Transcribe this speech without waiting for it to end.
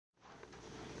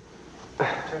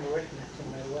I turned away from that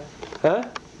thing right away. Huh?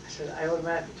 I said, I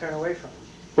automatically turn away from it.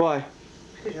 Why?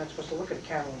 Because you're not supposed to look at the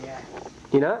camera when you act.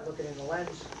 You're not? Look in the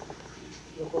lens.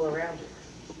 Look all around it.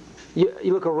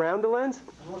 You look around the lens?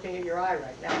 I'm looking at your eye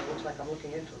right now. It looks like I'm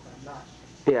looking into it, but I'm not.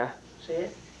 Yeah. See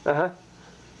it? Uh-huh.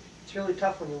 It's really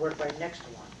tough when you work right next to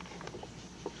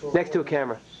one. Next to a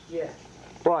camera? Yeah.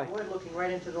 Why? Avoid looking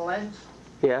right into the lens.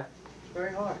 Yeah.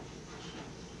 Very hard.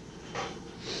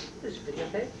 This is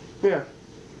videotape. Yeah.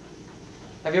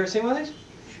 Have you ever seen one of these?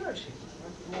 Sure, I've seen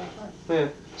one. All the time.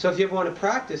 Yeah. So if you ever want to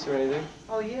practice or anything,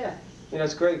 Oh, yeah. you know,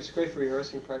 it's great. It's great for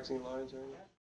rehearsing, practicing lines or anything.